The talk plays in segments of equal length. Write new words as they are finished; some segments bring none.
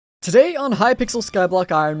Today on Hypixel Skyblock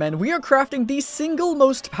IRONMAN, we are crafting the single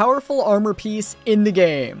most powerful armor piece in the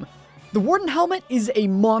game. The Warden Helmet is a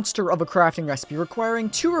monster of a crafting recipe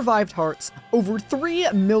requiring 2 revived hearts, over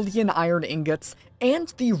 3 million iron ingots,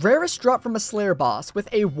 and the rarest drop from a Slayer boss with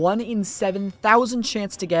a 1 in 7,000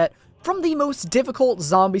 chance to get from the most difficult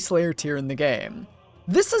zombie Slayer tier in the game.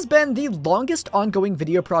 This has been the longest ongoing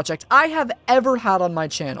video project I have ever had on my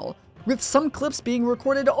channel, with some clips being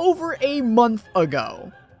recorded over a month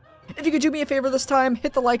ago. If you could do me a favor this time,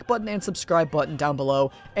 hit the like button and subscribe button down below,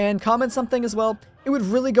 and comment something as well. It would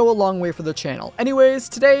really go a long way for the channel. Anyways,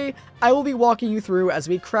 today, I will be walking you through as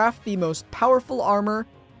we craft the most powerful armor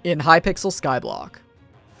in Hypixel Skyblock.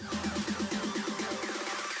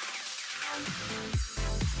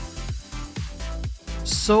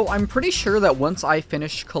 So I'm pretty sure that once I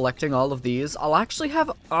finish collecting all of these, I'll actually have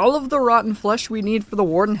all of the rotten flesh we need for the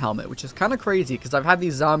Warden Helmet, which is kind of crazy because I've had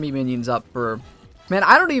these zombie minions up for... man,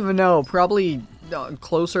 I don't even know, probably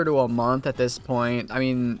closer to a month at this point. I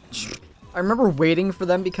mean, I remember waiting for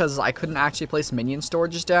them because I couldn't actually place minion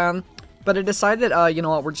storages down, but I decided, you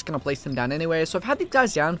know what, we're just going to place them down anyway. So I've had these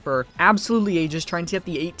guys down for absolutely ages trying to get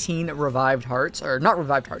the 18 revived hearts, or not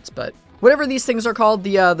revived hearts, but whatever these things are called,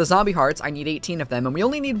 the zombie hearts. I need 18 of them, and we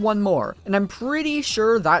only need 1 more. And I'm pretty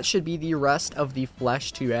sure that should be the rest of the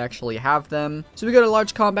flesh to actually have them. So we got a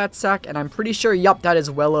large combat sack, and I'm pretty sure, yup, that is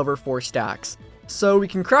well over 4 stacks. So we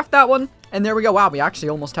can craft that one, and there we go. Wow, we actually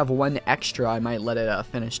almost have 1 extra. I might let it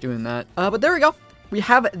finish doing that. But there we go. We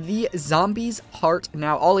have the zombies heart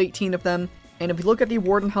now, all 18 of them. And if we look at the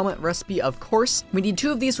Warden Helmet recipe, of course, we need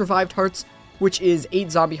 2 of these revived hearts, which is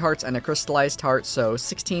 8 zombie hearts and a crystallized heart. So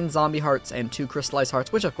 16 zombie hearts and 2 crystallized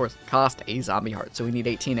hearts, which of course cost a zombie heart. So we need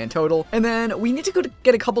 18 in total. And then we need to go to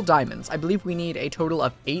get a couple diamonds. I believe we need a total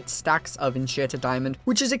of 8 stacks of enchanted diamond,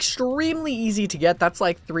 which is extremely easy to get. That's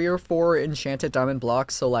like 3 or 4 enchanted diamond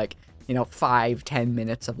blocks. So like, you know, 5-10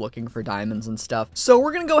 minutes of looking for diamonds and stuff. So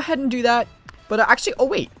we're going to go ahead and do that. But actually, oh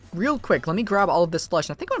wait, real quick, let me grab all of this flesh.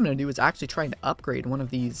 I think what I'm going to do is actually trying to upgrade one of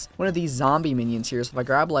these zombie minions here. So if I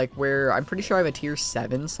grab like where, I'm pretty sure I have a tier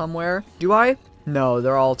 7 somewhere. Do I? No,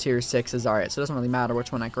 they're all tier 6s. All right, so it doesn't really matter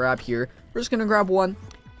which one I grab here. We're just going to grab one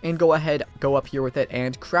and go ahead, go up here with it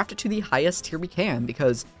and craft it to the highest tier we can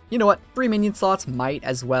because, you know what, 3 minion slots might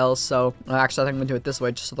as well. So actually, I think I'm going to do it this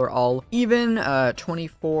way just so they're all even.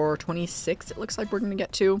 24, 26, it looks like we're going to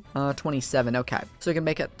get to. 27, okay. So we can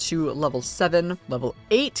make it to level 7, level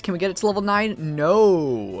 8. Can we get it to level 9?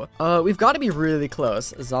 No. We've got to be really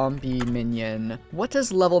close. Zombie minion. What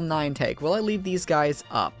does level 9 take? Will I leave these guys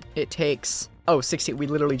up? It takes... oh, 16. We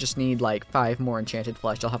literally just need like 5 more enchanted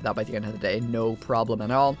flesh. I'll have that by the end of the day. No problem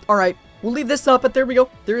at all. All right. We'll leave this up, but there we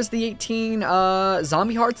go. There's the 18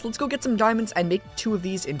 zombie hearts. Let's go get some diamonds and make 2 of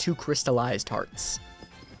these into crystallized hearts.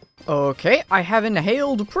 Okay, I have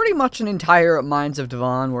inhaled pretty much an entire Mines of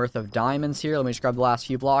Devon worth of diamonds here. Let me just grab the last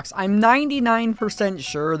few blocks. I'm 99%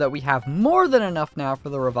 sure that we have more than enough now for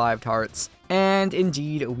the revived hearts. And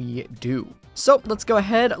indeed, we do. So let's go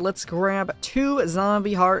ahead. Let's grab 2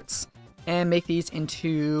 zombie hearts and make these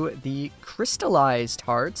into the crystallized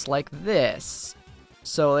hearts like this.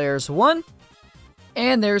 So there's 1,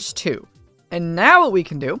 and there's 2. And now what we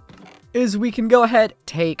can do is we can go ahead,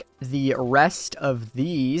 take the rest of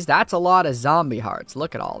these, that's a lot of zombie hearts,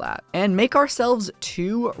 look at all that, and make ourselves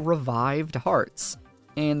 2 revived hearts.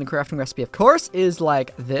 And the crafting recipe, of course, is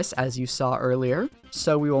like this, as you saw earlier.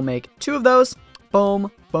 So we will make 2 of those,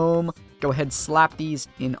 boom, boom, go ahead, slap these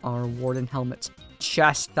in our Warden Helmet's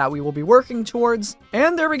chest that we will be working towards.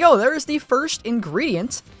 And there we go, there is the first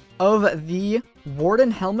ingredient of the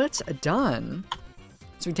Warden Helmet done.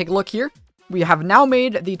 So we take a look here. We have now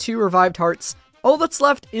made the 2 revived hearts. All that's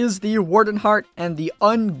left is the Warden Heart and the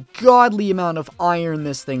ungodly amount of iron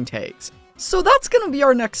this thing takes. So that's going to be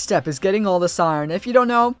our next step, is getting all this iron. If you don't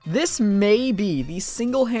know, this may be the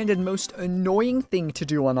single-handed most annoying thing to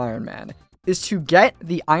do on Iron Man, is to get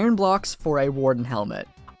the iron blocks for a Warden Helmet.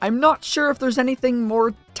 I'm not sure if there's anything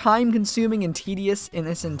more time-consuming and tedious in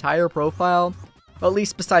this entire profile. Well, at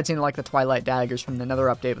least besides, you know, like the Twilight Daggers from the Nether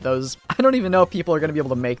update, but those, I don't even know if people are going to be able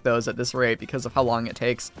to make those at this rate because of how long it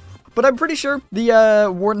takes. But I'm pretty sure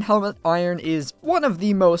the Warden Helmet iron is one of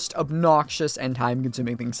the most obnoxious and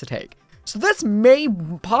time-consuming things to take. So this may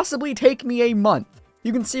possibly take me a month.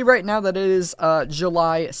 You can see right now that it is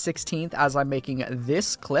July 16th as I'm making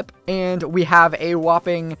this clip, and we have a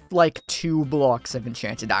whopping, like, 2 blocks of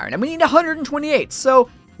enchanted iron, and we need 128, so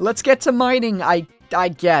let's get to mining, I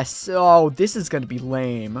guess. Oh, this is gonna be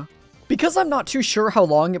lame. Because I'm not too sure how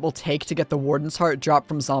long it will take to get the Warden's Heart dropped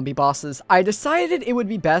from zombie bosses, I decided it would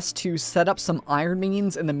be best to set up some iron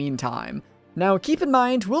minions in the meantime. Now keep in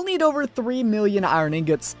mind, we'll need over 3 million iron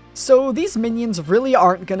ingots, so these minions really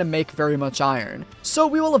aren't gonna make very much iron. So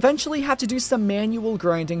we will eventually have to do some manual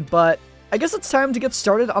grinding, but I guess it's time to get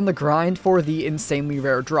started on the grind for the insanely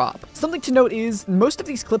rare drop. Something to note is, most of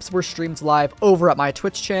these clips were streamed live over at my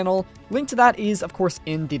Twitch channel. Link to that is, of course,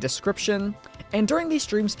 in the description. And during these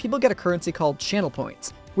streams, people get a currency called channel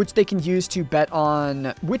points, which they can use to bet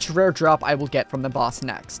on which rare drop I will get from the boss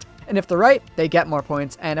next. And if they're right, they get more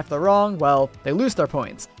points, and if they're wrong, well, they lose their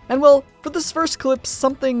points. And well, for this first clip,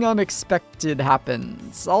 something unexpected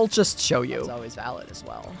happens. I'll just show you. It's always valid as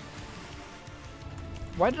well.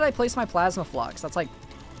 Why did I place my plasma flux? That's like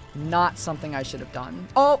not something I should have done.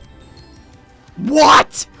 Oh!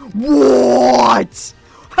 What? What?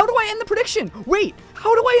 How do I end the prediction? Wait,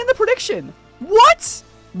 how do I end the prediction? What?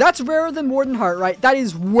 That's rarer than Warden Heart, right? That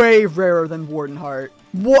is way rarer than Warden Heart.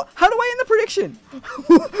 What? How do I end the prediction?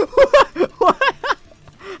 What?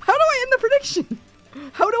 How do I end the prediction?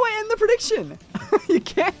 How do I end the prediction? You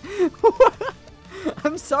can't.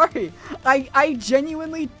 I'm sorry. I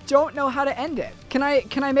genuinely don't know how to end it. Can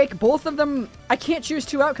I make both of them? I can't choose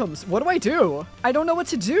two outcomes. What do I do? I don't know what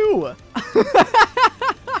to do.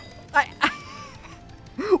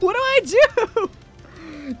 What do I do?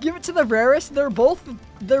 Give it to the rarest. They're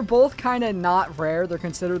both kind of not rare. They're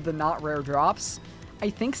considered the not rare drops. I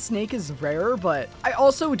think Snake is rarer, but I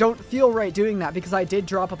also don't feel right doing that because I did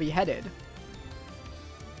drop a beheaded.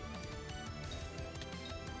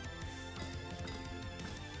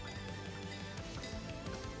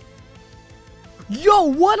 Yo,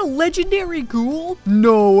 what a legendary ghoul?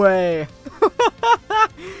 No way.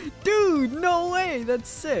 Dude, no way. That's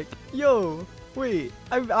sick. Yo, wait.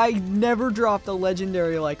 I never dropped a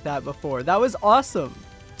legendary like that before. That was awesome.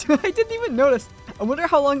 I didn't even notice. I wonder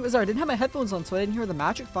how long it was there. I didn't have my headphones on, so I didn't hear the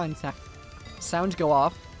magic find sound go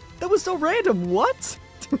off. That was so random. What?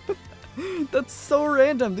 That's so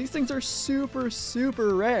random. These things are super,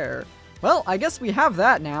 super rare. Well, I guess we have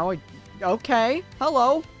that now. Okay.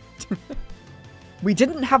 Hello. We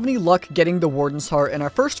didn't have any luck getting the Warden's Heart in our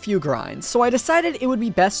first few grinds, so I decided it would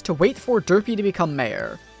be best to wait for Derpy to become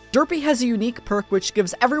mayor. Derpy has a unique perk which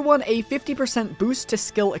gives everyone a 50% boost to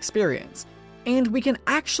skill experience, and we can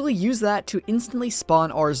actually use that to instantly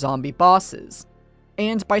spawn our zombie bosses.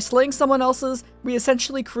 And by slaying someone else's, we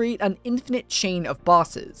essentially create an infinite chain of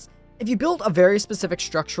bosses. If you build a very specific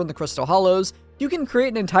structure in the Crystal Hollows, you can create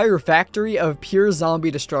an entire factory of pure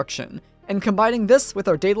zombie destruction, and combining this with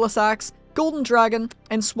our Daedalus Axe, Golden Dragon,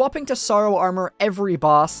 and swapping to Sorrow Armor every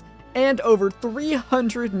boss, and over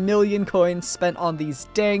 300 million coins spent on these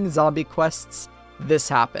dang zombie quests, this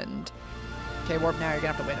happened. Okay, Warp, now you're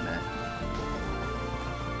gonna have to wait a minute.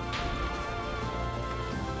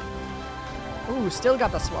 Ooh, still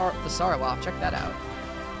got the Sorrow off, check that out.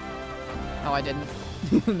 Oh, I didn't.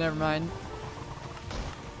 Never mind.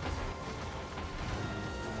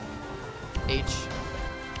 H.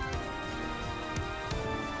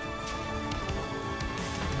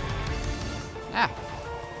 Ah.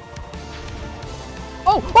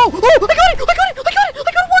 Oh! Oh! Oh! I got it! I got it! I got it!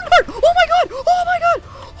 I got one part! Oh my god! Oh my god!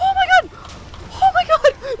 Oh my god! Oh my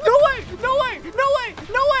god! No way! No way! No way!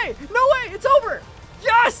 No way! No way! It's over!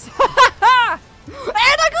 Yes! And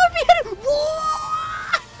I got beheaded!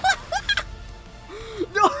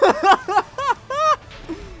 No!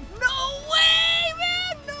 No way,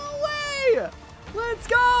 man! No way! Let's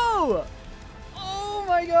go! Oh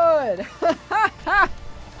my god!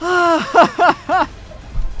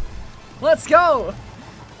 Let's go!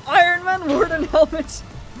 IRONMAN Warden Helmet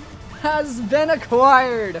has been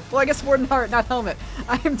acquired. Well, I guess Warden Heart, not Helmet.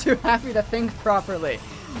 I am too happy to think properly.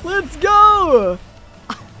 Let's go!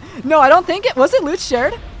 No, I don't think it... Was it loot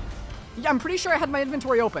shared? Yeah, I'm pretty sure I had my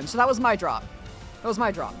inventory open, so that was my drop. That was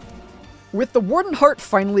my drop. With the Warden Heart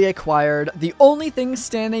finally acquired, the only thing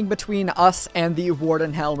standing between us and the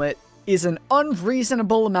Warden Helmet is an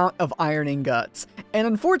unreasonable amount of iron ingots, and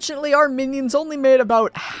unfortunately our minions only made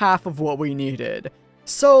about half of what we needed.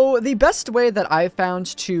 So the best way that I've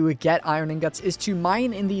found to get iron ingots is to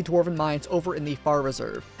mine in the Dwarven Mines over in the Far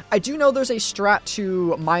Reserve. I do know there's a strat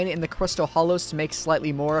to mine in the Crystal Hollows to make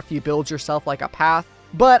slightly more if you build yourself like a path,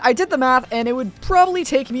 but I did the math and it would probably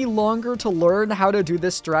take me longer to learn how to do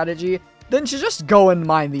this strategy than to just go and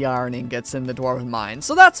mine the iron ingots in the Dwarven Mines.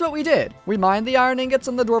 So that's what we did. We mined the iron ingots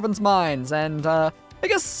in the Dwarven Mines, and I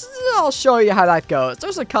guess I'll show you how that goes.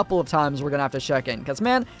 There's a couple of times we're gonna have to check in, because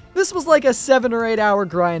man, this was like a 7 or 8 hour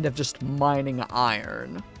grind of just mining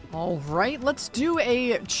iron. Alright, let's do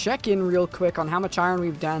a check-in real quick on how much iron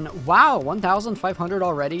we've done. Wow, 1,500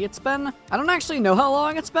 already. It's been, I don't actually know how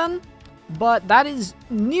long it's been, But that is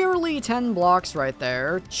nearly 10 blocks right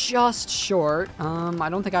there, just short. I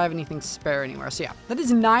don't think I have anything spare anywhere. So yeah, that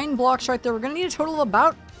is 9 blocks right there. We're gonna need a total of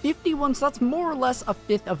about 51, so that's more or less a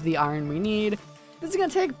fifth of the iron we need. This is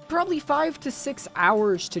gonna take probably 5 to 6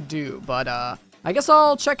 hours to do, but I guess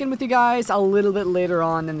I'll check in with you guys a little bit later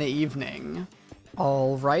on in the evening.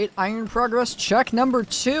 All right, iron progress check number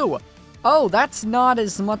 2. Oh, that's not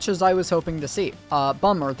as much as I was hoping to see.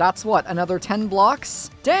 Bummer. That's what, another 10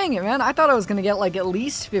 blocks? Dang it, man. I thought I was gonna get like at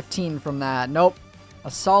least 15 from that. Nope.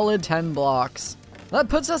 A solid 10 blocks. That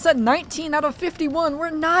puts us at 19 out of 51.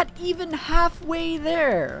 We're not even halfway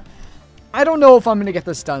there. I don't know if I'm gonna get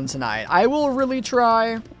this done tonight. I will really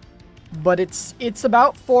try, but it's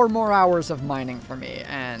about 4 more hours of mining for me,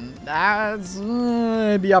 and that's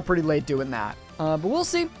I'd be up pretty late doing that. But we'll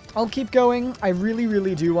see. I'll keep going. I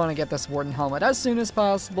really do want to get this Warden helmet as soon as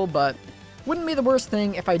possible, but wouldn't be the worst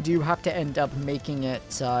thing if I do have to end up making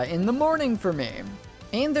it in the morning for me.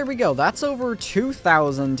 And there we go. That's over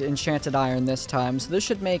 2,000 enchanted iron this time, so this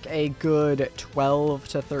should make a good 12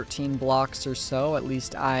 to 13 blocks or so, at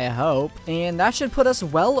least I hope. And that should put us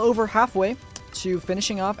well over halfway to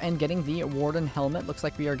finishing off and getting the Warden helmet. Looks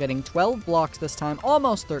like we are getting 12 blocks this time,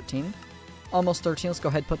 almost 13. Almost 13. Let's go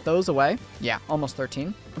ahead and put those away. Yeah, almost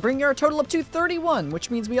 13. Bringing our total up to 31,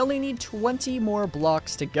 which means we only need 20 more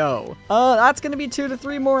blocks to go. That's going to be 2 to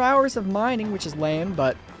 3 more hours of mining, which is lame,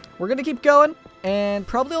 but we're going to keep going, and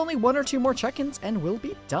probably only 1 or 2 more check-ins, and we'll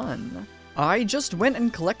be done. I just went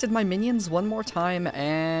and collected my minions one more time,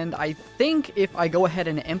 and I think if I go ahead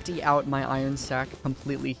and empty out my iron sack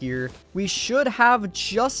completely here, we should have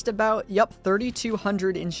just about, yep,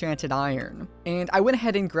 3,200 enchanted iron. And I went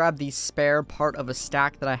ahead and grabbed the spare part of a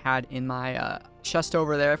stack that I had in my chest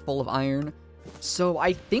over there full of iron. So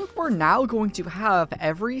I think we're now going to have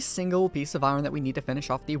every single piece of iron that we need to finish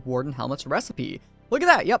off the Warden Helmet's recipe. Look at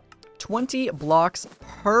that, yep. 20 blocks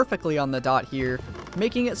perfectly on the dot here,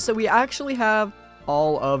 making it so we actually have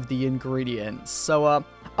all of the ingredients. So I'm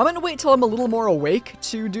gonna wait till I'm a little more awake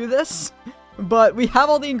to do this, but we have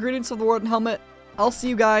all the ingredients of the Warden helmet. I'll see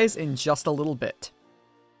you guys in just a little bit.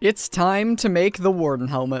 It's time to make the Warden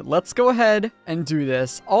helmet. Let's go ahead and do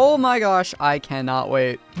this. Oh my gosh, I cannot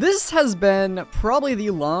wait. This has been probably the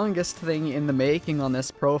longest thing in the making on this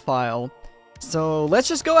profile. So let's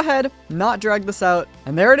just go ahead, not drag this out,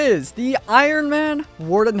 and there it is. The IRONMAN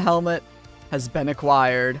Warden helmet has been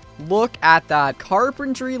acquired. Look at that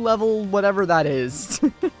carpentry level, whatever that is.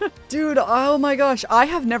 Dude, oh my gosh, I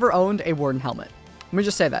have never owned a Warden helmet. Let me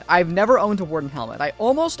just say that. I've never owned a Warden helmet. I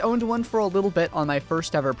almost owned one for a little bit on my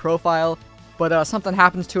first ever profile, but something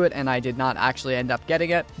happens to it and I did not actually end up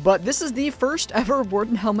getting it. But this is the first ever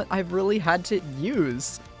Warden helmet I've really had to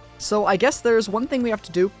use. So I guess there's one thing we have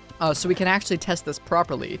to do so we can actually test this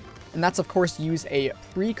properly. And that's, of course, use a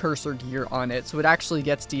precursor gear on it, so it actually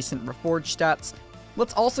gets decent reforged stats.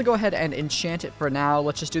 Let's also go ahead and enchant it for now.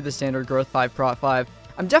 Let's just do the standard growth 5, prot 5.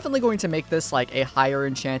 I'm definitely going to make this like a higher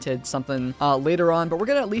enchanted something later on, but we're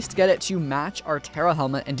going to at least get it to match our Terra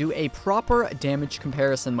helmet and do a proper damage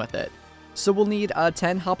comparison with it. So we'll need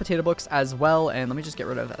 10 hot potato books as well, and let me just get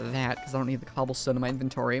rid of that because I don't need the cobblestone in my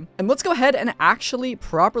inventory. And let's go ahead and actually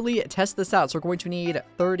properly test this out. So we're going to need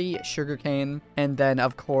 30 sugarcane, and then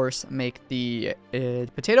of course make the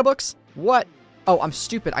potato books. What? Oh, I'm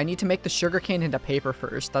stupid. I need to make the sugarcane into paper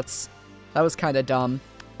first. That was kind of dumb.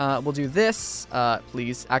 We'll do this.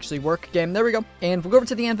 Please actually work, game. There we go. And we'll go over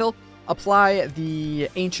to the anvil, apply the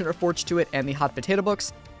ancient reforged to it and the hot potato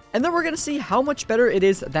books. And then we're going to see how much better it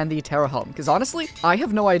is than the Terra helm. Because honestly, I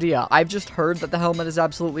have no idea. I've just heard that the helmet is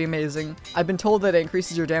absolutely amazing. I've been told that it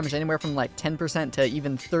increases your damage anywhere from like 10% to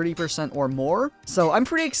even 30% or more. So I'm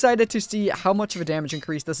pretty excited to see how much of a damage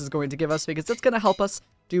increase this is going to give us, because it's going to help us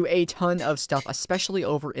do a ton of stuff, especially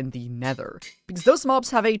over in the Nether. Because those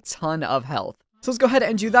mobs have a ton of health. So let's go ahead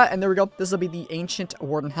and do that. And there we go. This will be the Ancient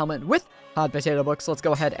Warden helmet with hot potato books. So let's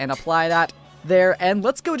go ahead and apply that there. And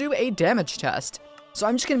let's go do a damage test. So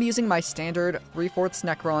I'm just going to be using my standard 3/4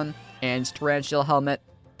 Necron and Tarantula helmet.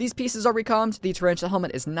 These pieces are recommed. The Tarantula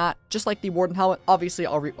helmet is not, just like the Warden helmet. Obviously,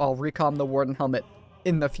 I'll recom the Warden helmet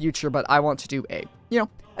in the future, but I want to do a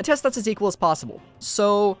test that's as equal as possible.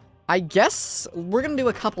 So I guess we're going to do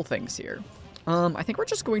a couple things here. I think we're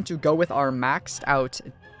just going to go with our maxed out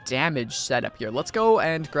damage setup here. Let's go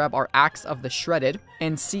and grab our Axe of the Shredded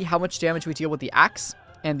and see how much damage we deal with the Axe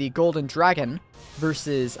and the Golden Dragon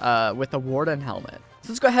versus with the Warden helmet. So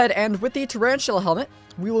let's go ahead, and with the Tarantula helmet,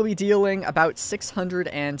 we will be dealing about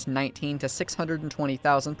 619 to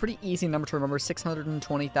 620,000. Pretty easy number to remember,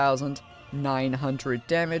 620,900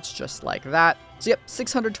 damage, just like that. So yep,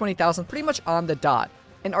 620,000, pretty much on the dot.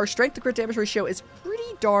 And our strength to crit damage ratio is pretty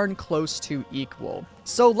darn close to equal.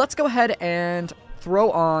 So let's go ahead and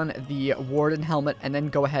throw on the Warden helmet and then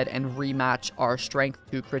go ahead and rematch our strength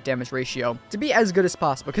to crit damage ratio to be as good as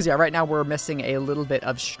possible. Because yeah, right now we're missing a little bit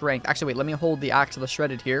of strength. Actually, wait, let me hold the axe of the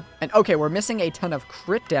shredded here. And okay, we're missing a ton of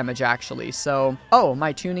crit damage actually. So, oh,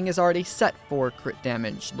 my tuning is already set for crit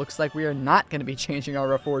damage. Looks like we are not going to be changing our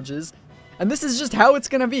reforges. And this is just how it's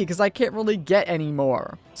going to be because I can't really get any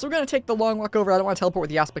more. So we're going to take the long walk over. I don't want to teleport with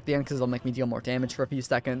the aspect at the end because it'll make me deal more damage for a few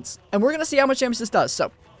seconds. And we're going to see how much damage this does.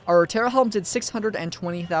 So our Terra Helm did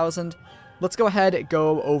 620,000. Let's go ahead,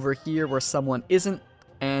 go over here where someone isn't,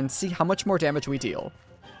 and see how much more damage we deal.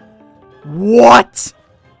 What?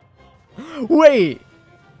 Wait.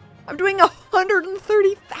 I'm doing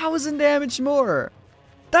 130,000 damage more.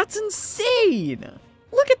 That's insane.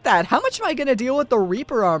 Look at that. How much am I going to deal with the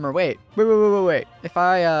Reaper armor? Wait. If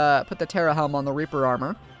I put the Terra Helm on the Reaper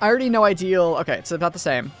armor, I already know I deal... Okay, it's about the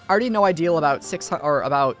same. I already know I deal about 600, or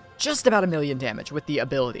about just about 1 million damage with the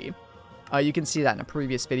ability. You can see that in a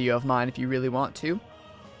previous video of mine if you really want to.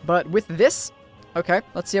 But with this... Okay,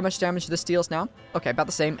 let's see how much damage this deals now. Okay, about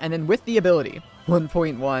the same. And then with the ability,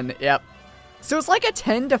 1.1, yep. So it's like a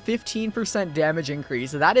 10 to 15% damage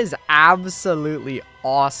increase. That is absolutely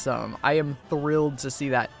awesome. I am thrilled to see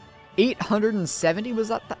that. 870, was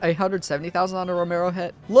that 870,000 on a Romero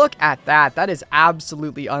hit? Look at that. That is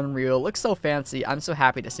absolutely unreal. Looks so fancy. I'm so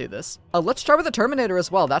happy to see this. Let's try with the Terminator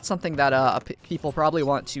as well. That's something that people probably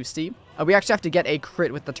want to see. We actually have to get a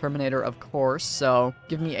crit with the Terminator, of course. So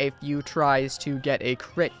give me a few tries to get a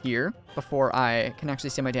crit here before I can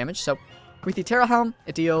actually see my damage. So with the Terra Helm,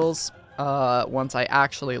 it deals... once I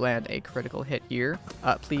actually land a critical hit here,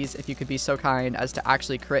 please, if you could be so kind as to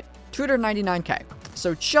actually crit 299k.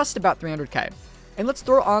 So just about 300k. And let's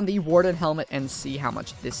throw on the Warden helmet and see how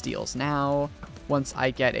much this deals now. Once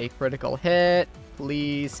I get a critical hit,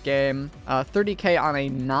 please, game. 30k on a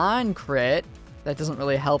non-crit. That doesn't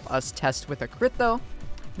really help us test with a crit, though.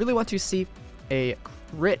 Really want to see a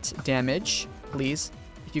crit damage, please.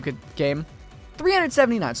 If you could, game.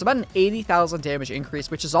 379, so about an 80,000 damage increase,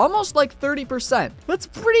 which is almost like 30%. That's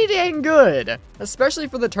pretty dang good, especially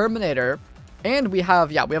for the Terminator. And we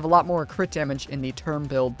have, yeah, we have a lot more crit damage in the Term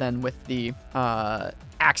build than with the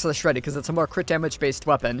Axe of the Shredded, because it's a more crit damage based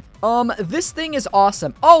weapon. This thing is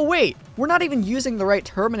awesome. Oh, wait, we're not even using the right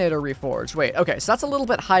Terminator reforged. Wait, okay, so that's a little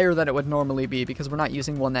bit higher than it would normally be because we're not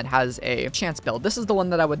using one that has a chance build. This is the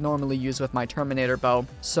one that I would normally use with my Terminator bow.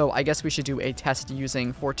 So I guess we should do a test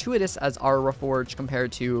using Fortuitous as our reforged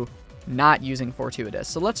compared to not using Fortuitous.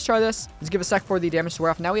 So let's try this. Let's give a sec for the damage to wear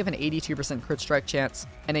off. Now we have an 82% crit strike chance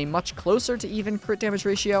and a much closer to even crit damage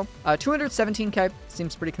ratio. 217k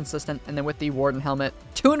seems pretty consistent. And then with the Warden helmet,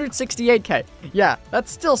 268k. Yeah, that's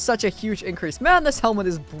still such a huge increase. Man, this helmet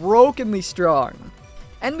is brokenly strong.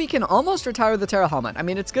 And we can almost retire the Terra helmet. I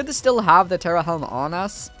mean, it's good to still have the Terra helmet on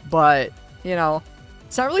us, but, you know,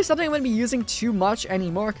 it's not really something I'm going to be using too much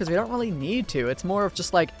anymore because we don't really need to. It's more of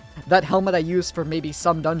just like that helmet I use for maybe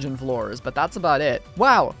some dungeon floors, but that's about it.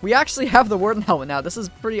 Wow, we actually have the Warden helmet now. This is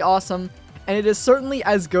pretty awesome, and it is certainly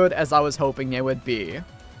as good as I was hoping it would be.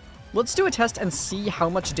 Let's do a test and see how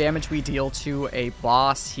much damage we deal to a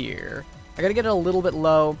boss here. I gotta get it a little bit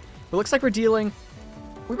low. It looks like we're doing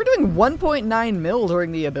 1.9 mil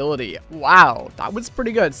during the ability. Wow, that was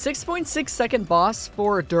pretty good. 6.6 second boss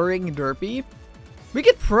for during Derpy. We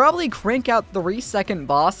could probably crank out 3-second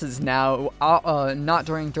bosses now, not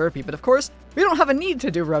during Derpy, but of course, we don't have a need to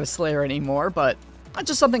do Rev Slayer anymore, but that's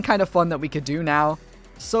just something kind of fun that we could do now.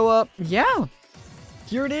 So, yeah.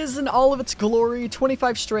 Here it is in all of its glory.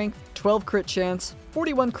 25 strength, 12 crit chance,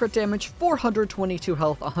 41 crit damage, 422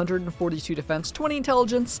 health, 142 defense, 20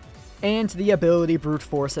 intelligence, and the ability Brute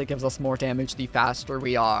Force that gives us more damage the faster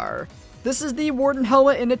we are. This is the Warden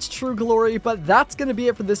helmet in its true glory, but that's going to be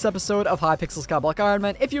it for this episode of Hypixel Skyblock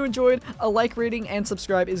IRONMAN. If you enjoyed, a like, rating, and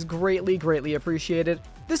subscribe is greatly, greatly appreciated.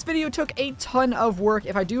 This video took a ton of work.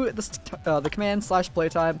 If I do this, the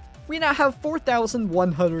command/playtime, we now have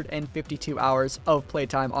 4,152 hours of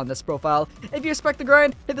playtime on this profile. If you respect the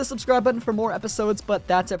grind, hit the subscribe button for more episodes, but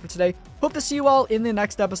that's it for today. Hope to see you all in the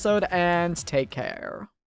next episode, and take care.